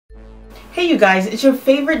Hey you guys, it's your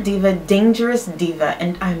favorite diva, Dangerous Diva,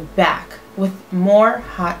 and I'm back with more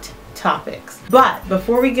hot topics. But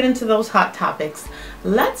before we get into those hot topics,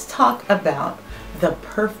 let's talk about the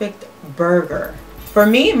perfect burger. For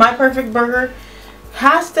me, my perfect burger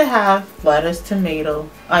has to have lettuce, tomato,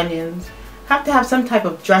 onions, have to have some type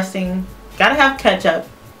of dressing, gotta have ketchup,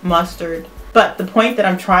 mustard. But the point that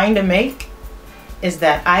I'm trying to make is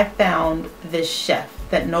that I found this chef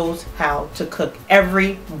that knows how to cook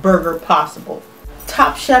every burger possible.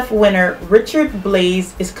 Top Chef winner Richard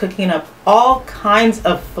Blaze is cooking up all kinds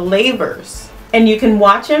of flavors. And you can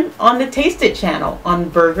watch him on the Taste It channel on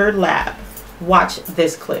Burger Lab. Watch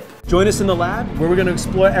this clip. Join us in the lab where we're gonna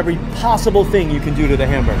explore every possible thing you can do to the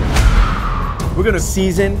hamburger. We're gonna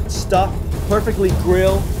season, stuff, perfectly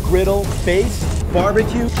grill, griddle, baste,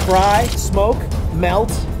 barbecue, fry, smoke,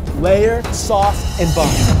 melt, layer, sauce, and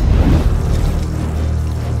bun.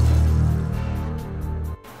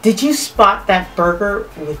 Did you spot that burger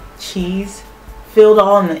with cheese filled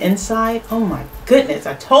all on the inside? Oh my goodness,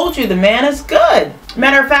 I told you the man is good.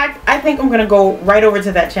 Matter of fact, I think I'm gonna go right over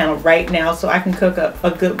to that channel right now so I can cook up a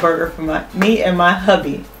good burger for me and my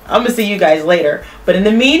hubby. I'm gonna see you guys later. But in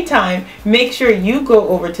the meantime, make sure you go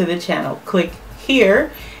over to the channel, click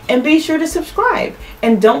here, and be sure to subscribe.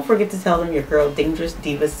 And don't forget to tell them your girl Dangerous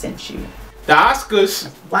Diva sent you. The Oscars.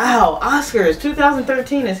 Wow, Oscars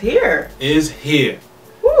 2013 is here. Is here.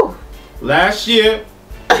 Woo. Last year,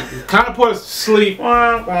 kind of put us to sleep. You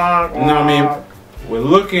know what I mean? We're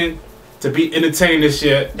looking to be entertained this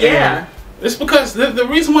year. Yeah. And it's because the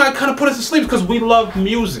reason why it kind of put us to sleep is because we love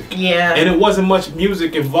music. Yeah. And it wasn't much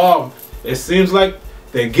music involved. It seems like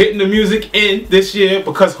they're getting the music in this year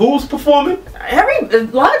because who's performing? A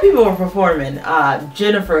lot of people are performing.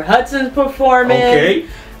 Jennifer Hudson's performing. Okay.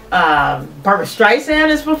 Barbara Streisand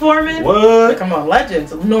is performing. What? Come on,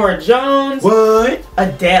 legends. Nora Jones. What?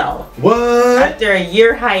 Adele. What? After a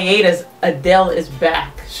year hiatus, Adele is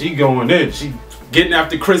back. She going in. She getting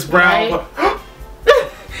after Chris Brown. Right?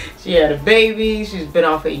 She had a baby. She's been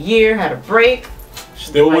off a year, had a break.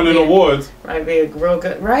 Still winning awards. Might be a real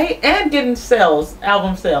good, right? And getting sales,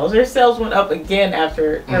 album sales. Her sales went up again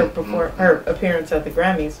after her appearance at the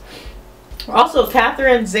Grammys. Also,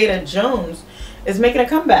 Catherine Zeta Jones is making a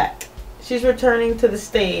comeback. She's returning to the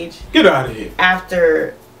stage. Get out of here.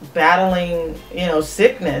 After battling,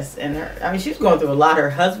 sickness, and she's going through a lot. Her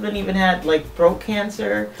husband even had throat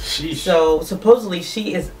cancer. Sheesh. So supposedly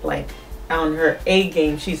she is on her A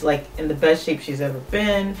game. She's in the best shape she's ever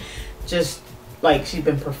been. Just she's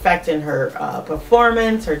been perfecting her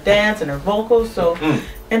performance, her dance, and her vocals. So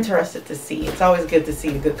interested to see. It's always good to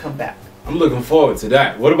see a good comeback. I'm looking forward to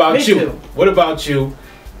that. What about Me you? too. What about you?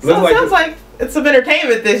 So it sounds like it's some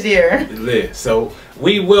entertainment this year. So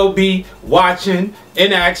we will be watching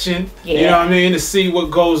in action, you know what I mean, to see what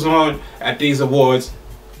goes on at these awards.